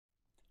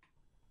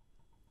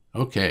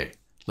Okay,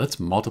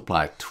 let's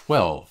multiply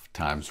 12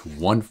 times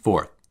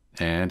 1/4.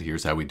 And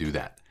here's how we do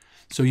that.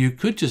 So you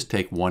could just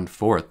take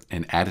 1/4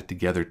 and add it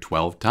together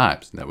 12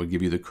 times. And that would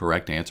give you the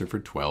correct answer for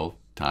 12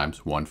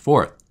 times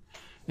 1/4.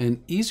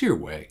 An easier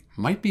way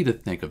might be to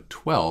think of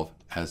 12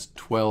 as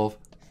 12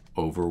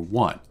 over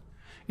 1.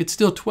 It's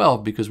still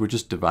 12 because we're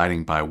just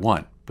dividing by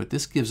 1, but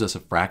this gives us a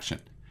fraction.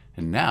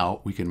 And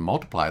now we can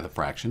multiply the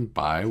fraction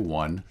by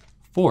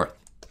 1/4.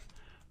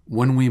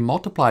 When we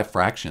multiply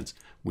fractions,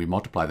 we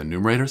multiply the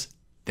numerators,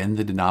 then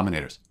the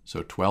denominators.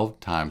 So 12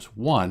 times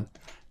 1,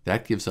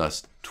 that gives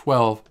us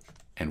 12,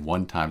 and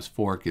 1 times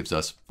 4 gives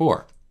us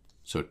 4.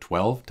 So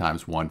 12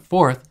 times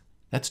 1/4,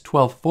 that's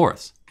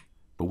 12/4.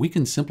 But we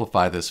can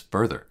simplify this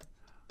further.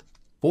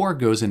 4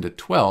 goes into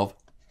 12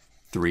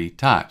 3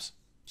 times.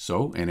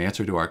 So in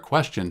answer to our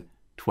question,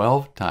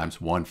 12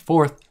 times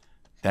 1/4,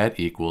 that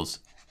equals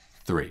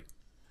 3.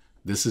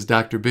 This is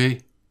Dr.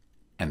 B,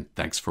 and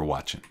thanks for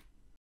watching.